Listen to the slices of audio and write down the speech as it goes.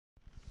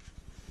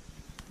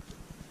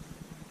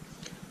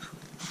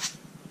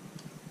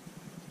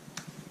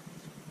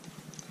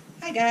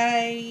Hi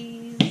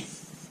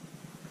guys!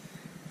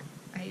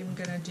 I am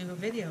gonna do a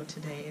video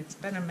today. It's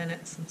been a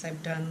minute since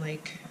I've done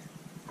like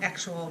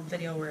actual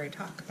video where I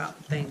talk about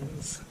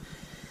things.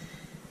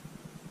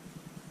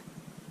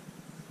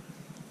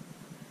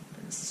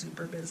 Been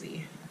super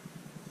busy.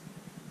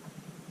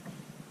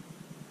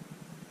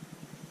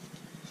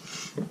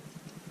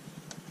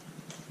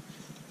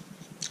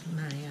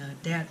 My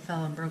dad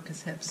fell and broke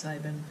his hip, so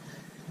I've been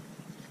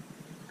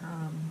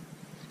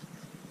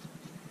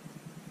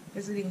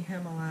visiting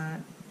him a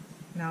lot.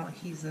 Now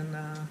he's in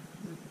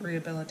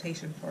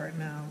rehabilitation for it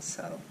now,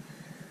 so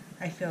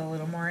I feel a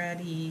little more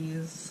at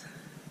ease.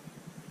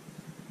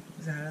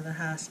 He's out of the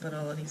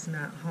hospital and he's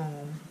not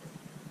home.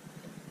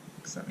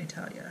 So let me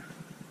tell you,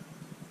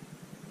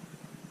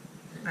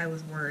 I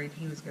was worried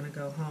he was going to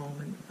go home,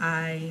 and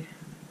I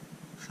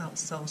felt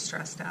so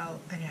stressed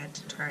out. I had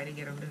to try to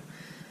get him to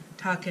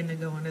talk into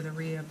going to the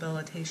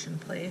rehabilitation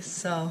place.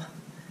 So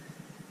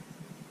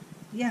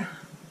yeah,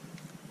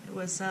 it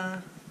was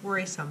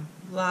worrisome.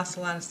 Lost a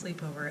lot of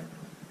sleep over it.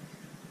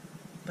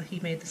 But he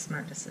made the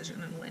smart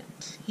decision and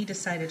went. He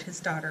decided his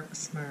daughter was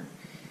smart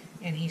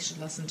and he should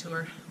listen to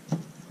her.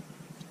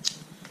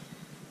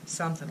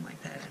 Something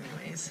like that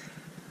anyways.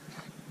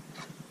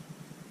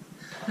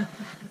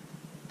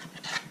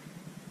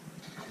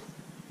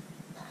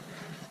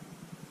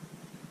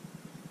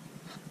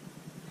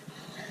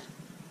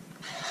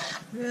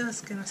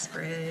 Just gonna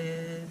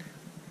spread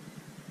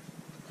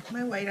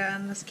my white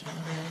on this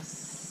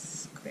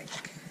canvas quick.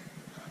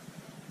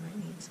 Might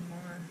need some more.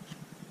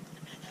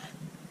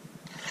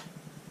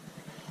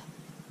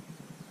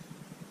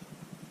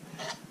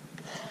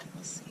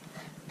 We'll see.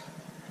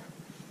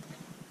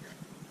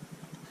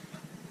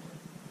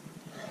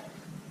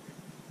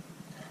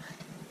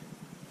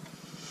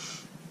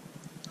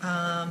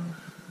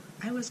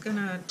 I was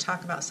gonna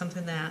talk about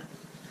something that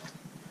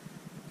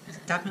has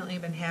definitely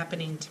been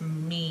happening to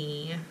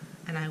me,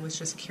 and I was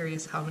just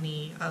curious how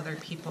many other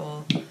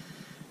people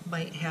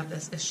might have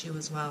this issue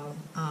as well.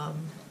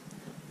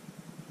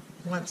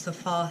 Once the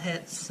fall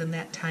hits and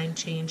that time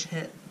change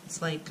hits,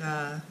 it's like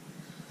a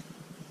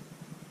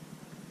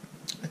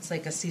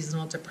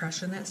seasonal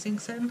depression that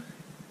sinks in.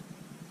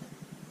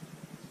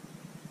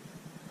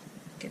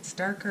 It gets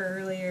darker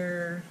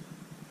earlier,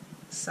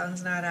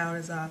 sun's not out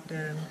as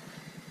often,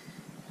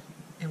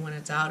 and when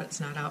it's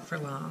not out for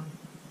long.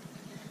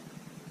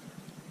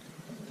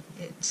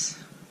 It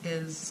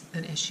is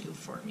an issue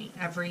for me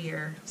every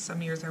year.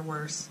 Some years are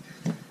worse.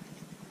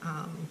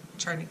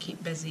 Trying to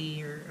keep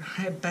busy, or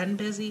I've been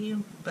busy,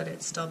 but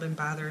it's still been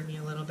bothering me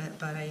a little bit.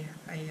 But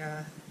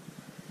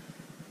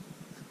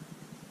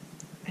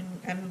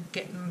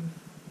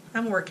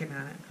I'm working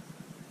on it.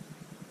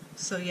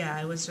 So yeah,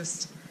 I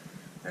was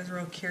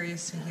real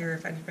curious to hear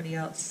if anybody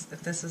else,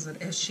 if this is an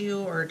issue,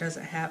 or does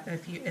it happen?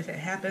 If it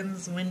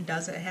happens, when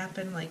does it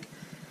happen? Like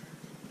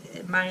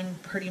mine,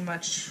 pretty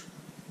much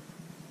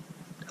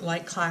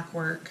like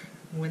clockwork.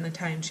 When the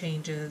time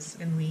changes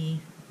and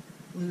we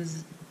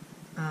lose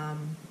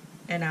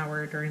an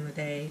hour during the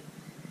day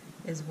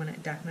is when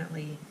it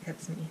definitely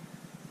hits me.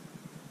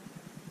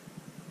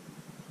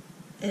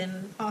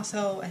 And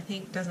also, I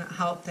think doesn't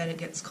help that it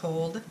gets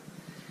cold,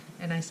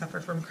 and I suffer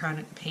from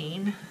chronic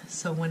pain.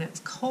 So when it's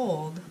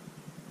cold,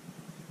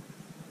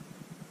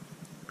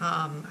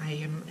 I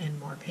am in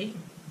more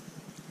pain.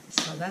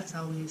 So that's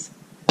always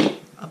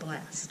a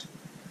blast.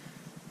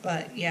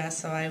 But yeah,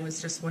 so I was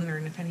just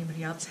wondering if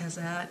anybody else has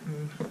that.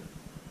 And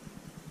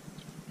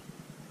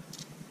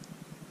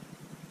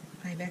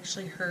I've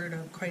actually heard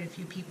of quite a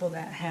few people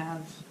that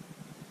have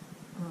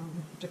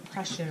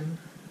depression.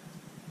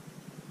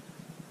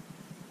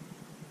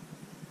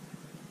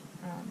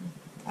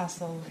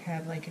 Also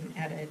have like an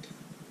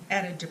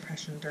added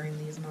depression during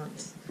these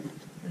months,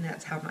 and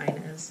that's how mine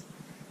is.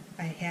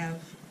 I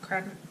have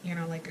chronic,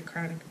 like a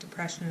chronic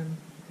depression,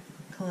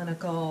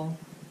 clinical,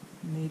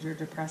 major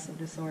depressive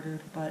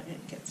disorder, but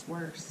it gets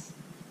worse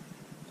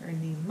during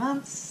these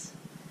months.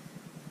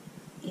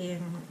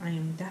 And I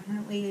am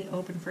definitely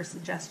open for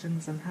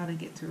suggestions on how to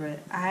get through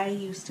it. I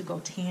used to go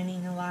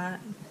tanning a lot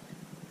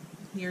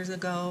years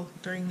ago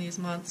during these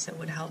months. It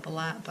would help a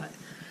lot, but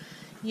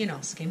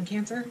skin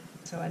cancer,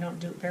 so I don't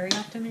do it very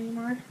often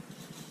anymore.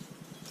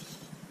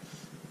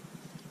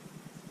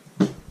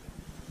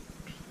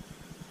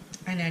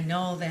 And I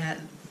know that,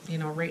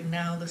 right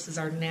now this is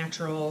our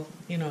natural,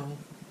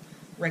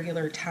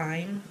 regular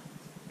time.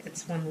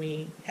 It's when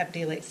we have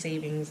daylight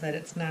savings that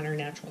it's not our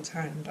natural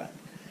time, but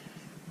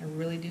I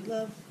really do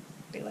love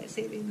daylight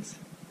savings.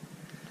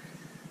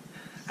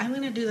 I'm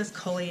going to do this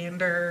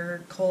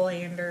coriander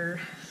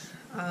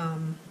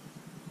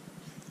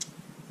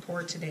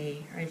pour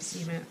today. I've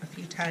seen it a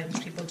few times,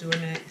 people doing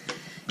it.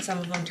 Some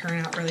of them turn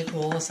out really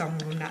cool, some of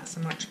them not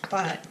so much,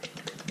 but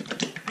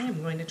I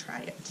am going to try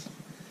it.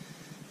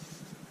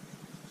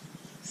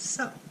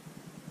 So,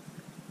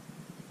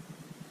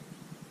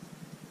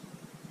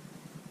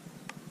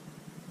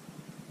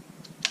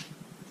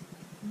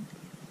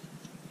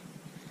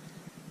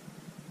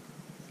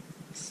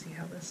 let's see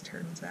how this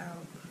turns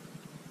out.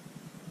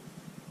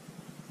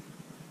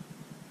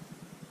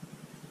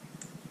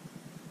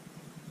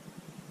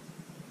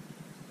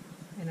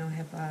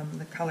 have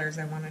the colors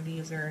I wanted to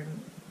use are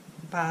in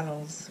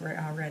bottles right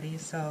already,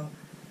 so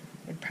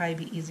it'd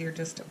probably be easier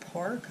just to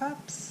pour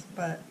cups,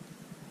 but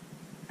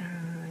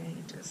I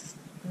just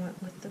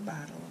went with the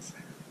bottles.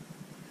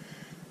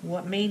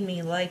 What made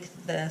me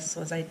like this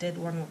was I did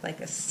one with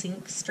like a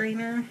sink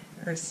strainer,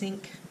 or a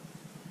sink,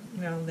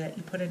 you know, that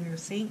you put in your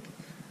sink.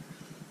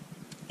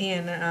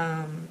 And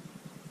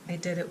I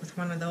did it with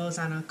one of those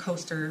on a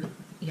coaster.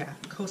 Yeah,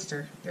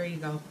 coaster. There you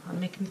go. I'm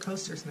making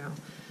coasters now.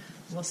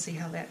 We'll see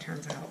how that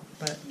turns out.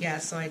 But yeah,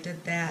 so I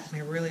did that,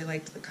 and I really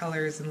liked the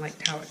colors and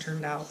liked how it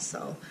turned out.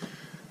 So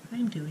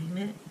I'm doing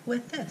it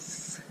with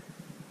this.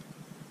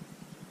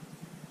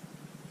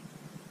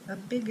 A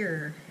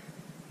bigger.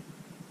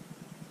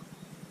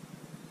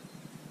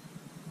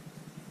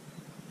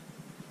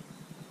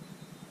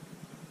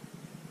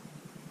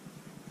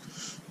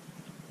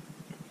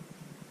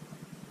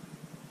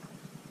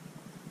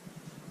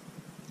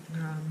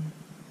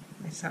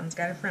 My son's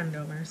got a friend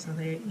over, so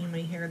you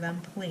may hear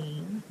them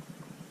playing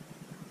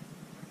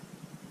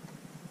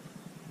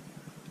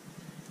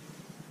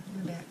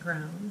in the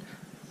background.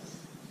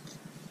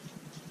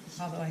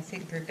 Although I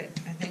think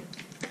I think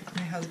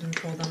my husband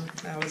told them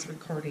that I was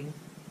recording,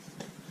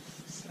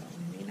 so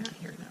we may not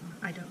hear them.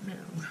 I don't know.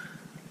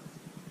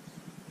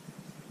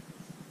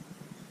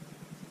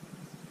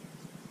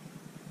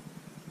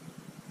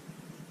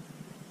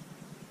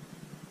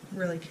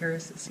 Really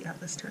curious to see how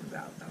this turns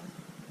out, though.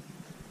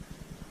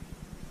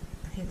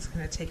 I think it's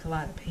going to take a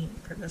lot of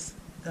paint for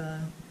the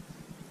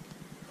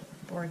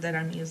board that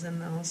I'm using,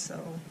 though,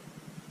 so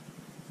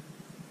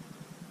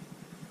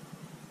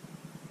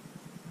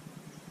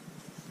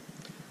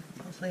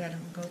hopefully I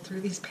don't go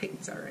through these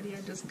paints already.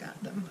 I just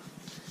got them,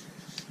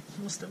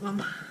 most of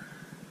them.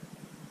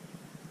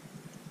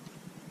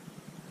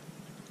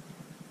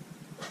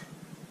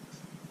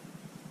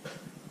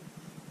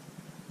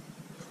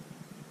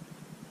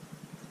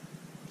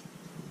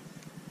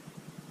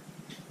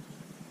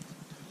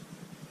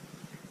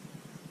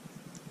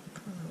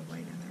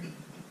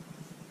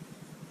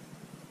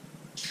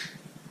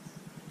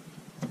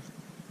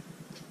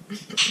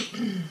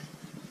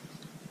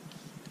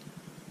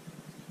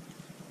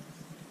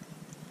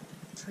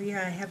 So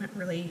yeah, I haven't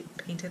really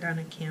painted on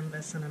a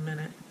canvas in a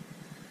minute.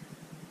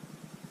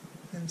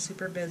 Been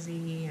super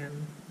busy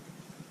and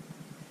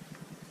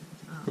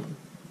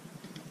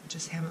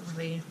just haven't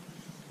really.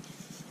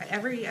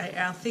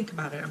 I'll think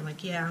about it. I'm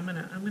like, yeah, I'm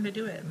gonna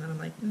do it, and then I'm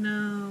like, no,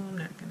 I'm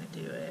not gonna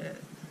do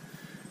it.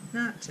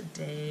 Not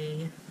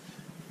today.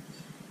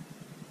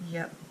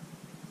 Yep.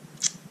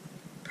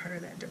 Part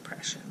of that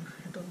depression.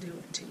 It'll do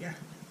it to you.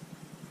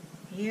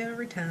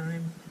 Every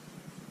time.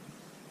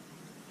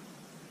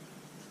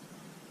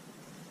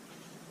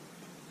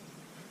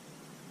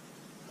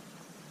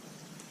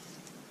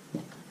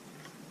 You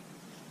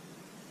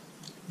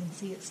can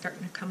see it's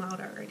starting to come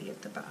out already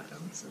at the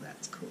bottom, so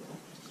that's cool.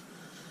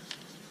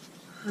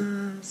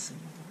 Some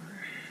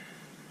more.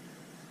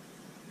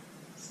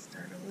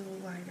 Start a little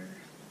wider.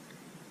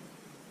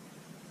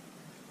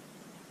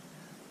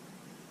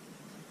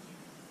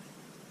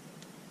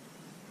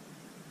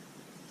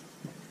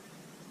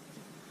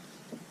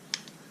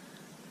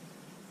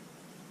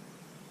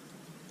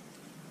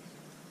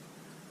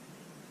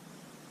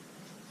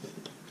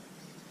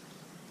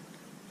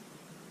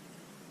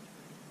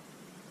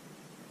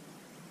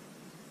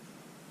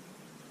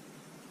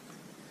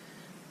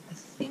 I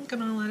think I'm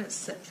going to let it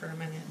sit for a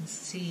minute and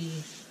see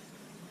if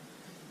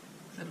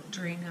it'll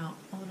drain out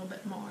a little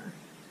bit more.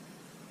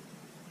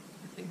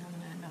 I think I'm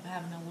going to end up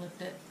having to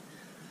lift it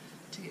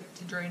to get it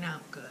to drain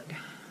out good.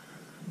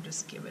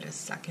 Just give it a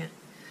second.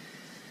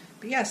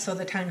 But yeah, so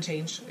the time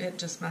change, it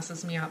just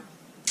messes me up.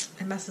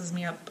 It messes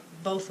me up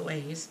both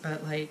ways,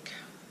 but like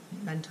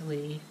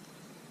mentally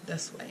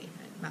this way,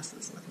 it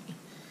messes with me.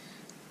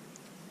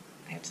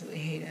 I absolutely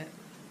hate it.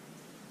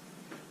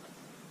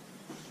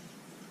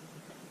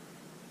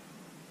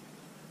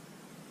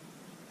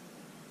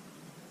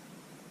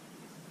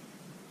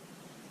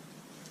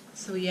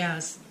 So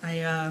yes,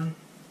 I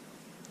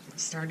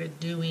started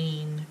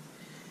doing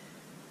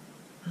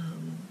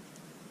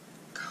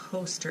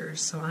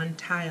coasters. So on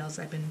tiles,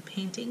 I've been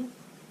painting,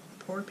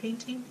 pour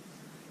painting,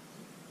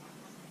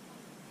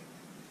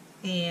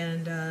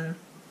 and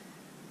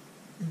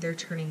they're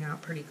turning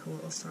out pretty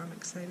cool. So I'm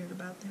excited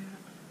about that.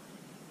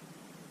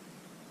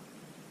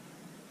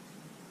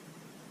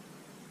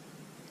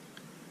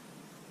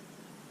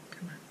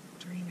 Come on,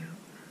 drain out.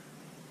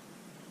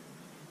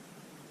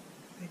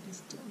 I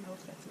just don't know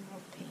if that's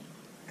enough paint.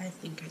 I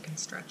think I can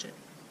stretch it.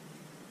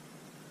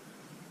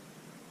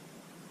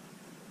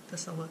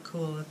 This will look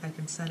cool if I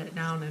can set it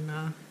down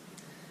and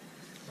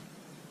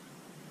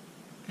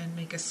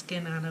make a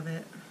skin out of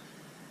it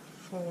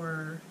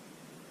for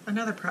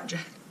another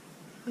project.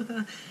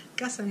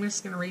 Guess I'm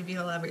just going to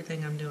reveal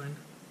everything I'm doing.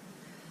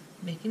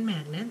 Making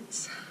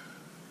magnets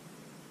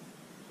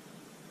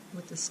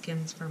with the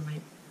skins from my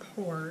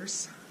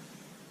pores.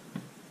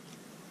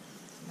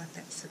 Let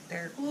that sit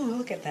there. Oh,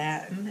 look at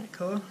that. Isn't that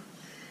cool?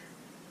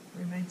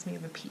 Reminds me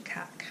of a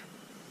peacock.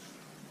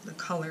 The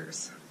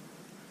colors.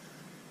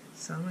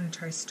 So I'm going to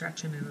try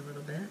stretching it a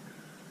little bit.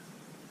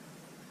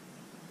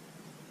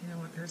 You know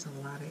what, there's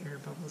a lot of air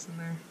bubbles in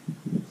there.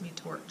 Let me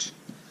torch.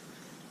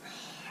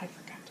 I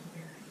forgot to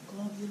wear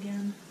gloves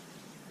again.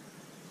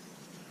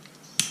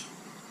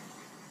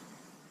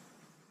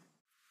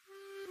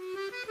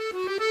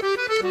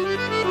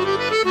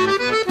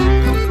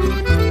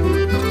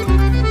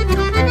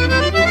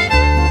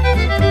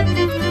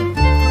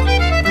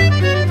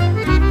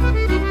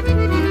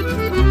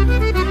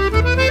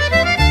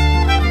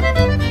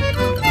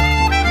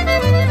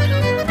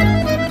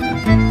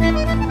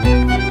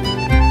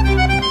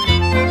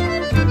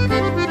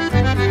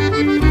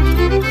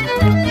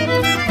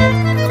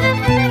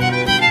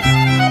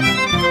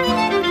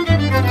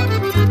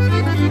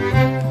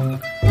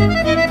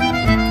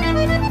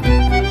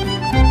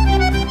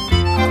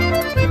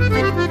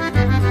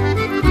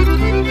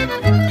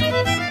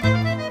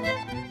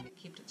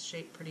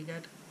 Shape pretty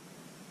good.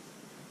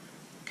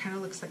 Kind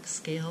of looks like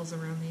scales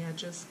around the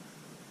edges.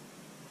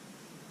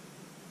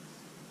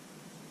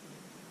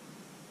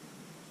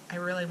 I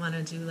really want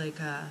to do like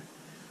a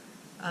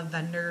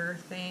vendor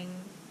thing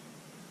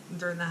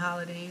during the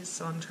holidays,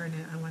 so I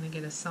want to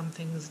get some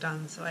things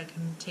done so I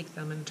can take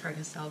them and try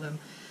to sell them.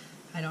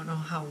 I don't know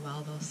how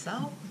well they'll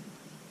sell,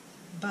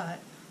 but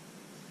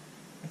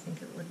I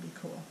think it would be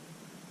cool.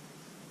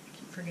 I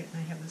keep forgetting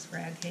I have this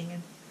rag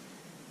hanging.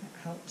 That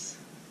helps.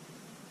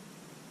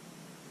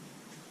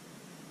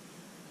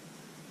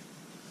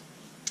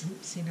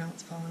 Oops, see, now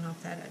it's falling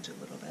off that edge a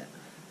little bit.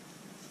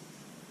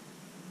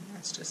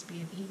 That's just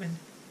being even.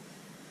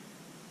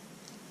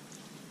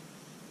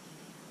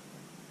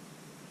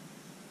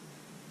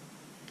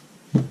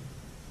 Push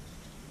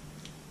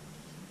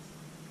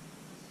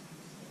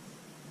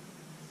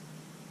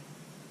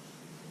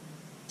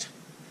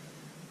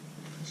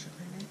it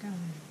right back down.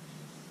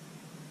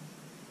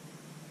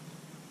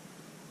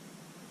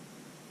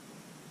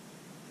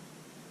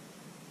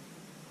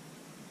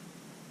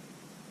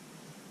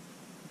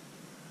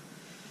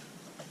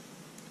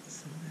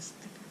 So this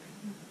thicker,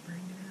 bring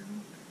it out.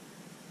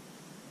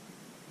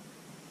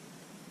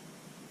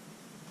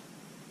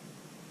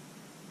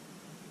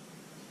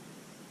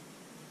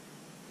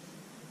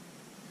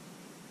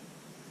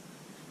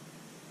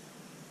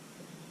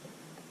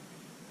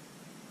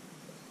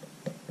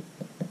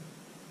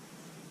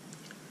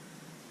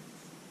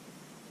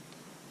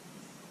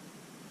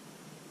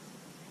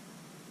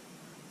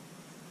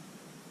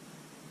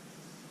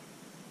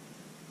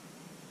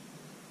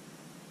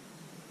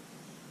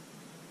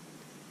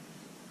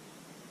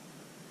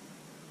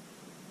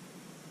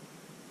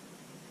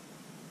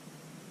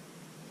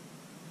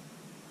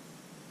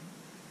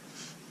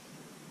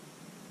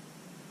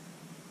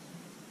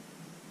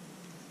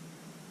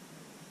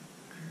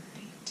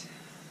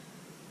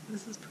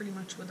 This is pretty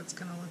much what it's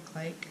going to look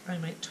like. I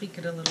might tweak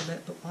it a little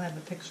bit, but we'll have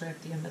a picture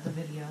at the end of the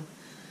video.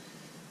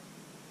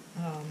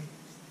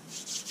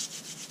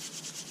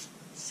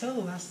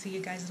 So I'll see you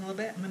guys in a little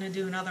bit. I'm going to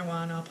do another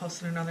one. I'll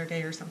post it another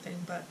day or something,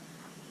 but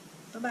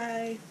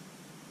bye-bye.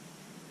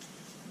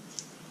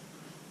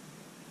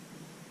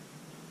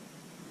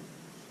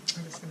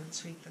 I'm just going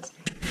to tweak this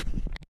paper.